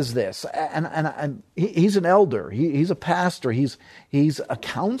Paul says this, and he's an elder, he's a pastor, he's a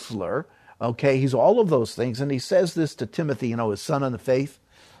counselor Okay, he's all of those things. And he says this to Timothy, his son in the faith.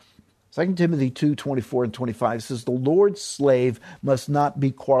 2 Timothy 2:24 and 25 says, the Lord's slave must not be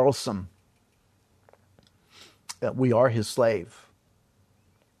quarrelsome. We are his slave.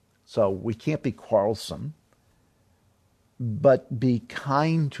 So we can't be quarrelsome, but be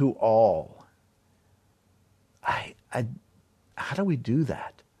kind to all. How do we do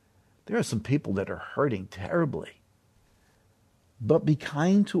that? There are some people that are hurting terribly. But be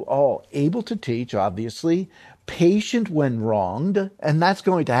kind to all, able to teach, obviously, patient when wronged, and that's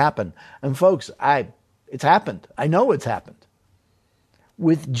going to happen. And folks, it's happened. I know it's happened.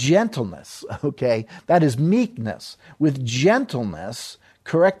 With gentleness, okay? That is meekness. With gentleness,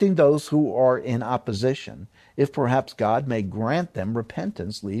 correcting those who are in opposition, if perhaps God may grant them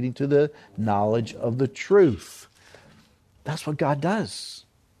repentance, leading to the knowledge of the truth. That's what God does.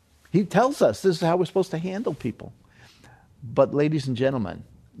 He tells us this is how we're supposed to handle people. But ladies and gentlemen,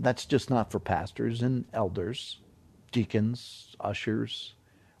 that's just not for pastors and elders, deacons, ushers,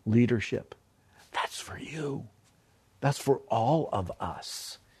 leadership. That's for you. That's for all of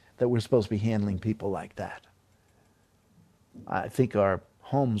us that we're supposed to be handling people like that. I think our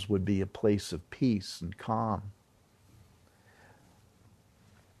homes would be a place of peace and calm.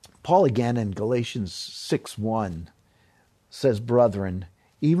 Paul again in Galatians 6:1 says, brethren,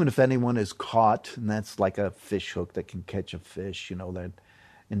 even if anyone is caught, and that's like a fish hook that can catch a fish, that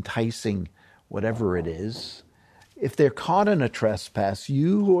enticing whatever it is. If they're caught in a trespass,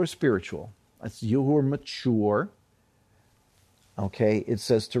 you who are spiritual, that's you who are mature, okay, it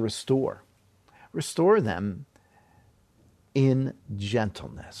says to restore. Restore them in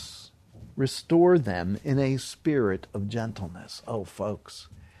gentleness. Restore them in a spirit of gentleness. Oh, folks,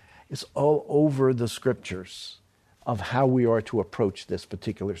 it's all over the scriptures of how we are to approach this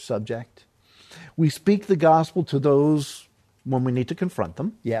particular subject. We speak the gospel to those when we need to confront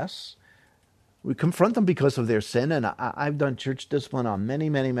them, yes. We confront them because of their sin, and I've done church discipline on many,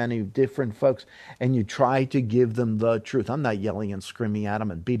 many, many different folks, and you try to give them the truth. I'm not yelling and screaming at them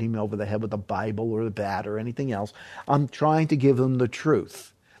and beating them over the head with the Bible or the bat or anything else. I'm trying to give them the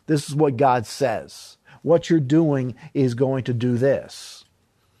truth. This is what God says. What you're doing is going to do this.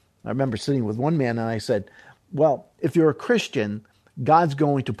 I remember sitting with one man, and I said, well, if you're a Christian, God's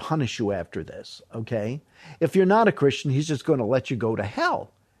going to punish you after this, okay? If you're not a Christian, he's just going to let you go to hell.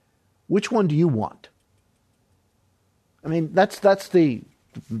 Which one do you want? I mean, that's what's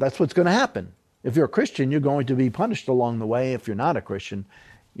going to happen. If you're a Christian, you're going to be punished along the way. If you're not a Christian,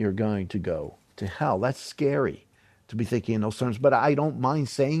 you're going to go to hell. That's scary to be thinking in those terms, but I don't mind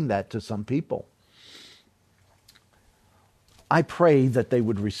saying that to some people. I pray that they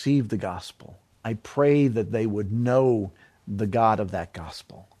would receive the gospel. I pray that they would know the God of that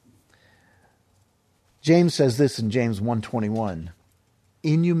gospel. James says this in James 1:21.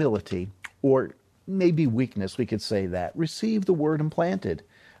 In humility, or maybe weakness, we could say that, receive the word implanted,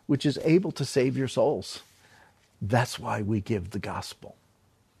 which is able to save your souls. That's why we give the gospel.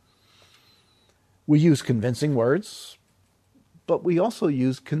 We use convincing words, but we also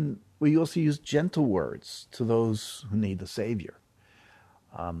use gentle words to those who need the Savior.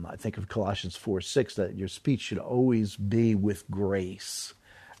 I think of Colossians 4:6, that your speech should always be with grace,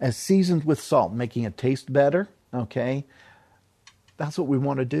 as seasoned with salt, making it taste better, okay? That's what we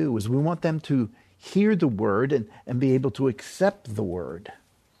want to do, is we want them to hear the word and be able to accept the word.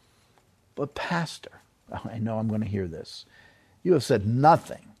 But pastor, I know I'm going to hear this. You have said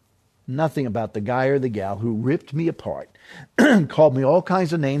nothing about the guy or the gal who ripped me apart, called me all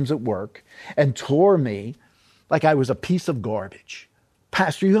kinds of names at work, and tore me like I was a piece of garbage.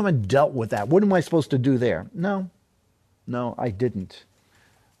 Pastor, you haven't dealt with that. What am I supposed to do there? No, I didn't.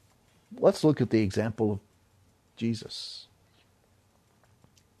 Let's look at the example of Jesus.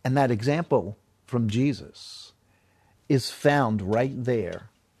 And that example from Jesus is found right there.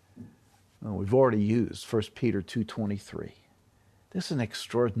 Well, we've already used 1 Peter 2:23. This is an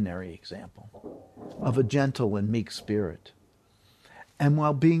extraordinary example of a gentle and meek spirit. And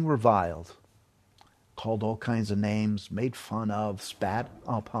while being reviled, called all kinds of names, made fun of, spat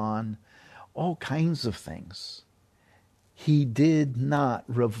upon, all kinds of things, he did not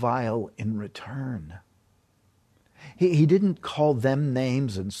revile in return. He didn't call them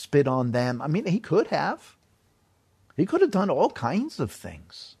names and spit on them. I mean, he could have. He could have done all kinds of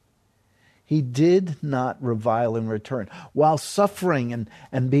things. He did not revile in return. While suffering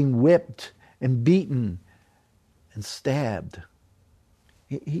and being whipped and beaten and stabbed,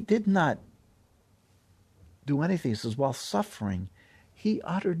 he did not do anything. He says, while suffering, he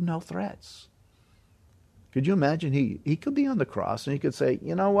uttered no threats. Could you imagine? He could be on the cross and he could say,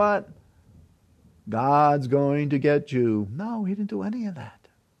 you know what? God's going to get you. No, he didn't do any of that.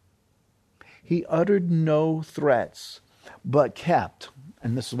 He uttered no threats, but kept,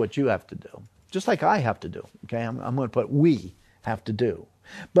 and this is what you have to do, just like I have to do, okay? I'm going to put we have to do,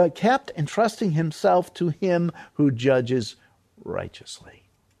 but kept entrusting himself to him who judges righteously.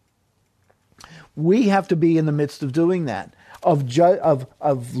 We have to be in the midst of doing that,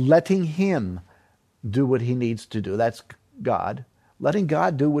 of letting him do what he needs to do. That's God. Letting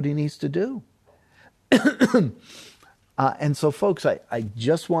God do what he needs to do. And so, folks, I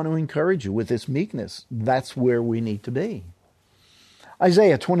just want to encourage you with this meekness. That's where we need to be.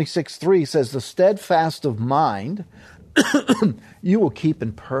 Isaiah 26:3 says, the steadfast of mind you will keep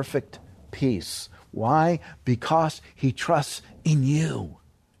in perfect peace. Why? Because he trusts in you.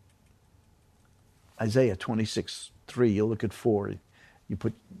 Isaiah 26:3, you look at 4, you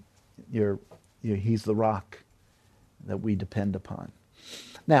put he's the rock that we depend upon.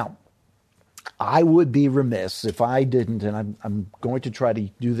 Now, I would be remiss if I didn't, and I'm going to try to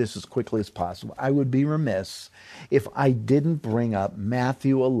do this as quickly as possible. I would be remiss if I didn't bring up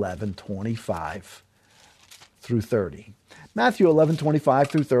Matthew 11:25 through 30. Matthew 11:25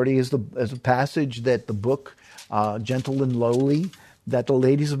 through 30 is a passage that the book Gentle and Lowly that the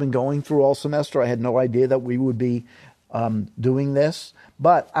ladies have been going through all semester. I had no idea that we would be doing this,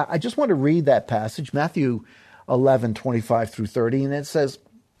 but I just want to read that passage, Matthew 11:25 through 30, and it says,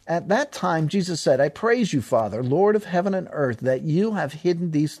 at that time, Jesus said, I praise you, Father, Lord of heaven and earth, that you have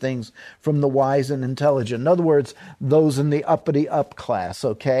hidden these things from the wise and intelligent. In other words, those in the uppity up class,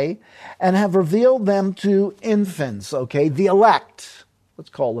 okay? And have revealed them to infants, okay? The elect.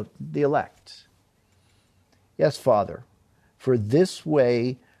 Let's call it the elect. Yes, Father, for this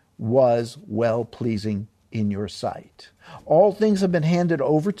way was well-pleasing in your sight. All things have been handed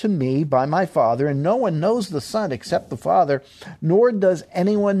over to me by my Father, and no one knows the Son except the Father, nor does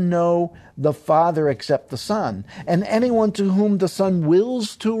anyone know the Father except the Son, and anyone to whom the Son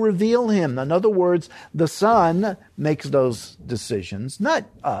wills to reveal him. In other words, the Son makes those decisions, not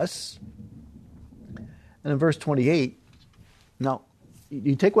us. And in verse 28, now,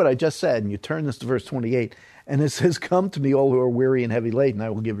 you take what I just said and you turn this to verse 28, and it says, come to me, all who are weary and heavy laden, I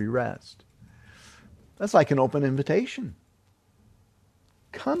will give you rest. That's like an open invitation.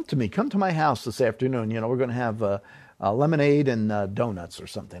 Come to me. Come to my house this afternoon. We're going to have lemonade and donuts or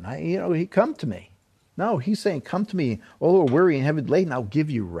something. Come to me. No, he's saying, come to me, all who are weary and heavy laden. I'll give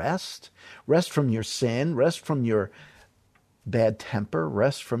you rest. Rest from your sin. Rest from your bad temper.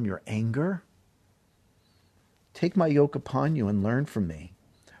 Rest from your anger. Take my yoke upon you and learn from me.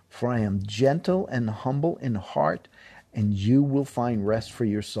 For I am gentle and humble in heart, and you will find rest for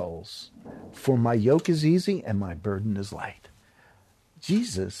your souls. For my yoke is easy and my burden is light.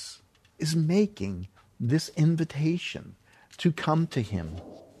 Jesus is making this invitation to come to him.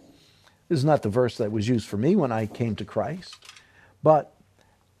 This is not the verse that was used for me when I came to Christ, but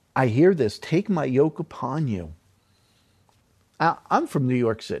I hear this, take my yoke upon you. I'm from New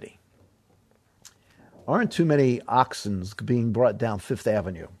York City. Aren't too many oxen being brought down Fifth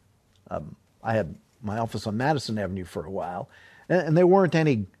Avenue. I had my office on Madison Avenue for a while, and there weren't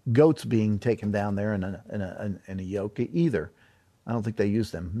any goats being taken down there in a yoke either. I don't think they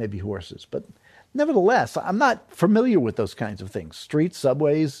use them, maybe horses. But nevertheless, I'm not familiar with those kinds of things. Streets,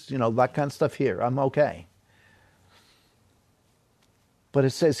 subways, that kind of stuff here. I'm okay. But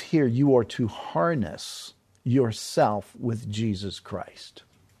it says here, you are to harness yourself with Jesus Christ.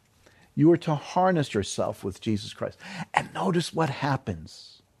 You are to harness yourself with Jesus Christ. And notice what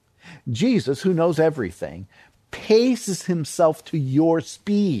happens. Jesus, who knows everything, paces himself to your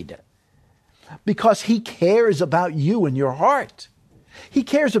speed because he cares about you and your heart. He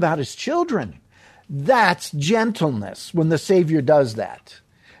cares about his children. That's gentleness when the Savior does that.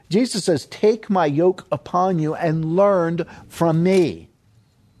 Jesus says, take my yoke upon you and learn from me.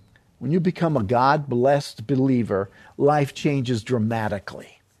 When you become a God-blessed believer, life changes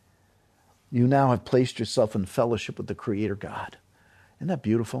dramatically. You now have placed yourself in fellowship with the Creator God. Isn't that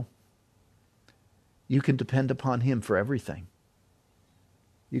beautiful? You can depend upon him for everything.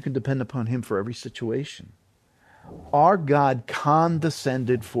 You can depend upon him for every situation. Our God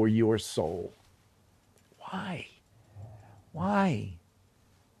condescended for your soul. Why? Why?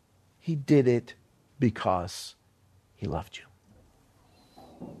 He did it because he loved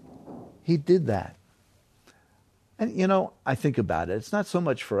you. He did that. And I think about it. It's not so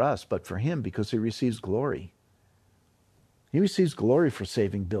much for us, but for him, because he receives glory. He receives glory for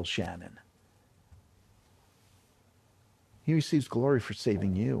saving Bill Shannon. He receives glory for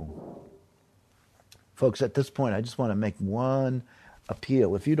saving you. Folks, at this point, I just want to make one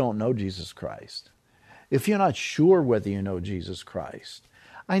appeal. If you don't know Jesus Christ, if you're not sure whether you know Jesus Christ,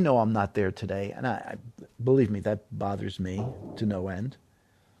 I know I'm not there today, and I believe me, that bothers me to no end.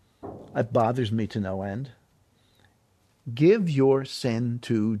 That bothers me to no end. Give your sin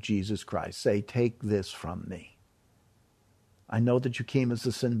to Jesus Christ. Say, take this from me. I know that you came as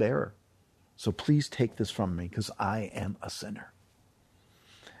a sin bearer, so please take this from me because I am a sinner.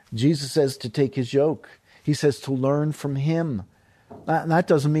 Jesus says to take his yoke. He says to learn from him. That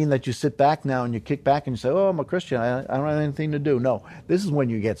doesn't mean that you sit back now and you kick back and you say, oh, I'm a Christian. I don't have anything to do. No, this is when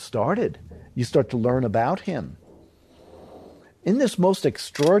you get started. You start to learn about him. In this most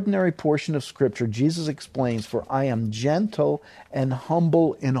extraordinary portion of Scripture, Jesus explains, for I am gentle and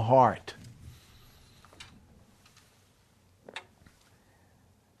humble in heart.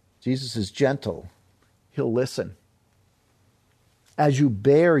 Jesus is gentle. He'll listen. As you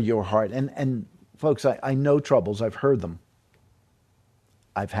bear your heart, and folks, I know troubles. I've heard them.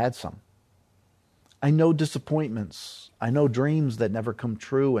 I've had some. I know disappointments. I know dreams that never come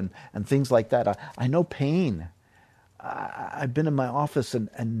true and things like that. I know pain. I've been in my office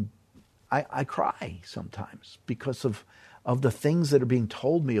and I cry sometimes because of the things that are being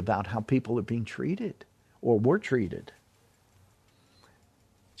told me about how people are being treated or were treated.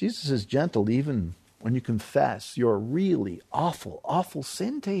 Jesus is gentle even when you confess your really awful, awful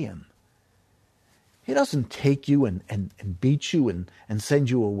sin to him. He doesn't take you and beat you and send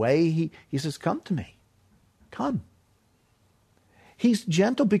you away. He says, come to me. Come. He's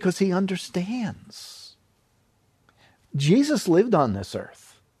gentle because he understands. Jesus lived on this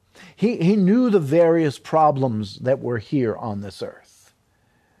earth. He knew the various problems that were here on this earth.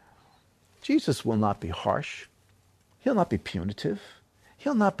 Jesus will not be harsh. He'll not be punitive.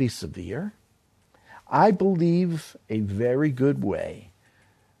 He'll not be severe. I believe a very good way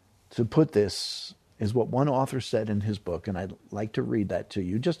to put this is what one author said in his book, and I'd like to read that to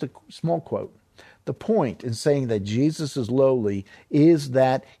you. Just a small quote. The point in saying that Jesus is lowly is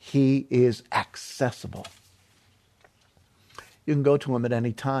that he is accessible. You can go to him at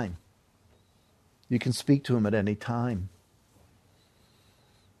any time. You can speak to him at any time.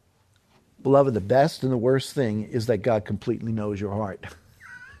 Beloved, the best and the worst thing is that God completely knows your heart.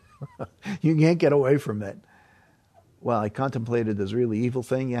 You can't get away from it. Well, I contemplated this really evil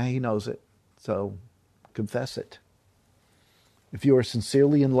thing. Yeah, he knows it. So confess it. If you are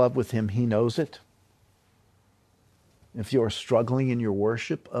sincerely in love with him, he knows it. If you are struggling in your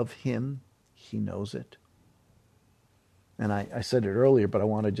worship of him, he knows it. And I said it earlier, but I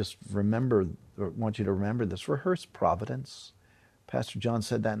want to just want you to remember this. Rehearse providence. Pastor John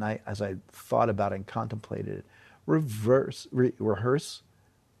said that night as I thought about it and contemplated it. Rehearse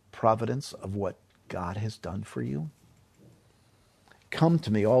providence of what God has done for you. Come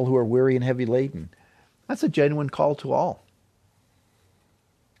to me, all who are weary and heavy laden. That's a genuine call to all.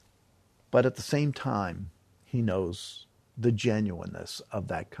 But at the same time, he knows the genuineness of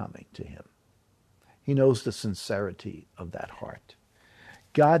that coming to him. He knows the sincerity of that heart.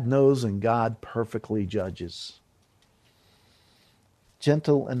 God knows and God perfectly judges.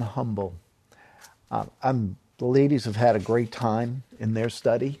 Gentle and humble. The ladies have had a great time in their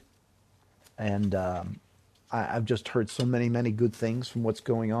study. And I've just heard so many, many good things from what's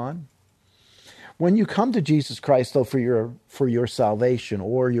going on. When you come to Jesus Christ, though, for your salvation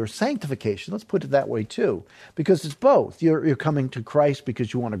or your sanctification, let's put it that way too, because it's both. You're coming to Christ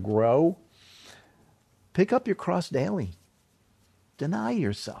because you want to grow. Pick up your cross daily. Deny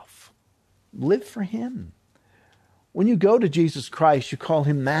yourself. Live for him. When you go to Jesus Christ, you call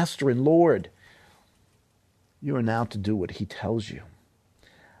him Master and Lord. You are now to do what he tells you.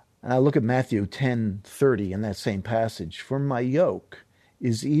 And I look at Matthew 10:30 in that same passage. For my yoke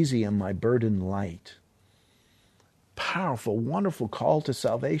is easy and my burden light. Powerful, wonderful call to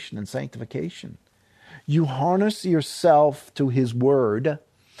salvation and sanctification. You harness yourself to his word,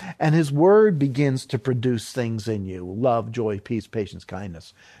 and his word begins to produce things in you. Love, joy, peace, patience,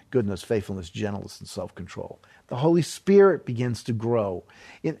 kindness, goodness, faithfulness, gentleness, and self-control. The Holy Spirit begins to grow.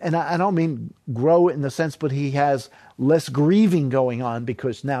 And I don't mean grow in the sense, but he has less grieving going on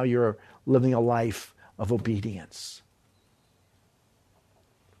because now you're living a life of obedience.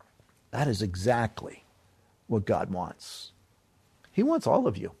 That is exactly what God wants. He wants all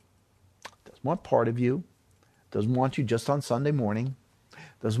of you. Doesn't want part of you. Doesn't want you just on Sunday morning.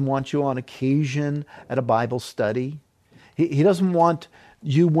 Doesn't want you on occasion at a Bible study. He doesn't want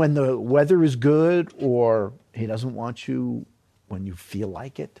you when the weather is good, or he doesn't want you when you feel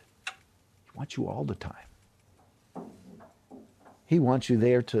like it. He wants you all the time. He wants you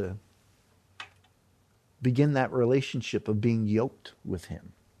there to begin that relationship of being yoked with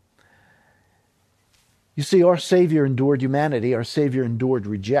him. You see, our Savior endured humanity. Our Savior endured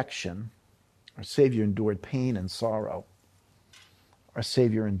rejection. Our Savior endured pain and sorrow. Our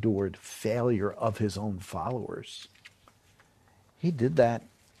Savior endured failure of his own followers. He did that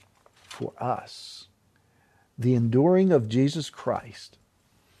for us. The enduring of Jesus Christ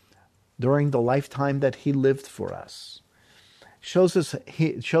during the lifetime that he lived for us shows us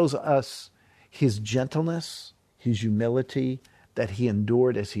his gentleness, his humility, that he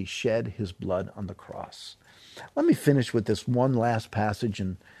endured as he shed his blood on the cross. Let me finish with this one last passage,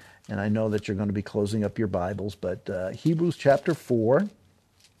 and I know that you're going to be closing up your Bibles, but Hebrews chapter 4,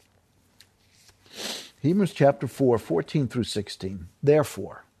 14 through 16.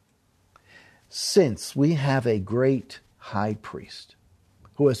 Therefore, since we have a great high priest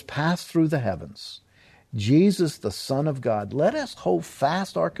who has passed through the heavens, Jesus, the Son of God, let us hold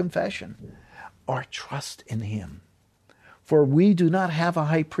fast our confession, our trust in him. For we do not have a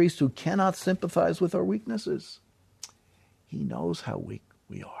high priest who cannot sympathize with our weaknesses. He knows how weak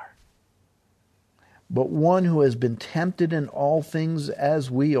we are. But one who has been tempted in all things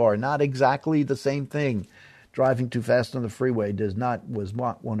as we are, not exactly the same thing. Driving too fast on the freeway was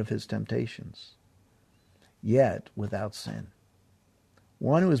not one of his temptations. Yet without sin.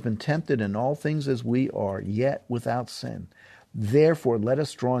 One who has been tempted in all things as we are, yet without sin. Therefore let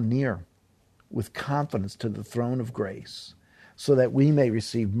us draw near with confidence to the throne of grace, so that we may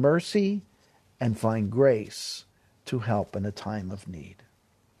receive mercy and find grace to help in a time of need.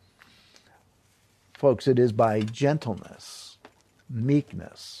 Folks, it is by gentleness,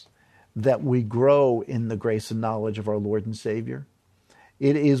 meekness, that we grow in the grace and knowledge of our Lord and Savior.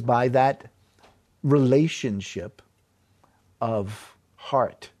 It is by that relationship of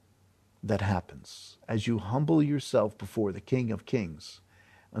heart that happens as you humble yourself before the King of Kings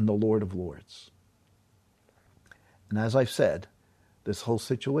and the Lord of Lords. And as I've said, this whole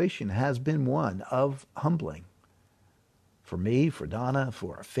situation has been one of humbling for me, for Donna,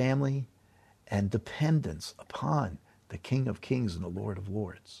 for our family, and dependence upon the King of Kings and the Lord of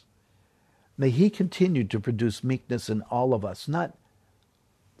Lords. May he continue to produce meekness in all of us, not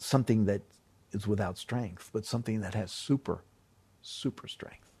something that is without strength, but something that has super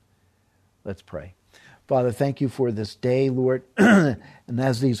strength. Let's pray. Father, thank you for this day, Lord. And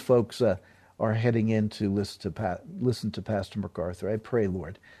as these folks are heading in to listen to Pastor MacArthur, I pray,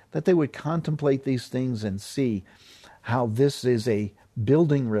 Lord, that they would contemplate these things and see how this is a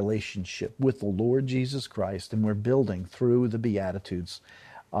building relationship with the Lord Jesus Christ, and we're building through the Beatitudes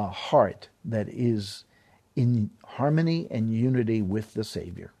a heart that is in harmony and unity with the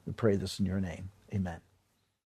Savior. We pray this in your name. Amen.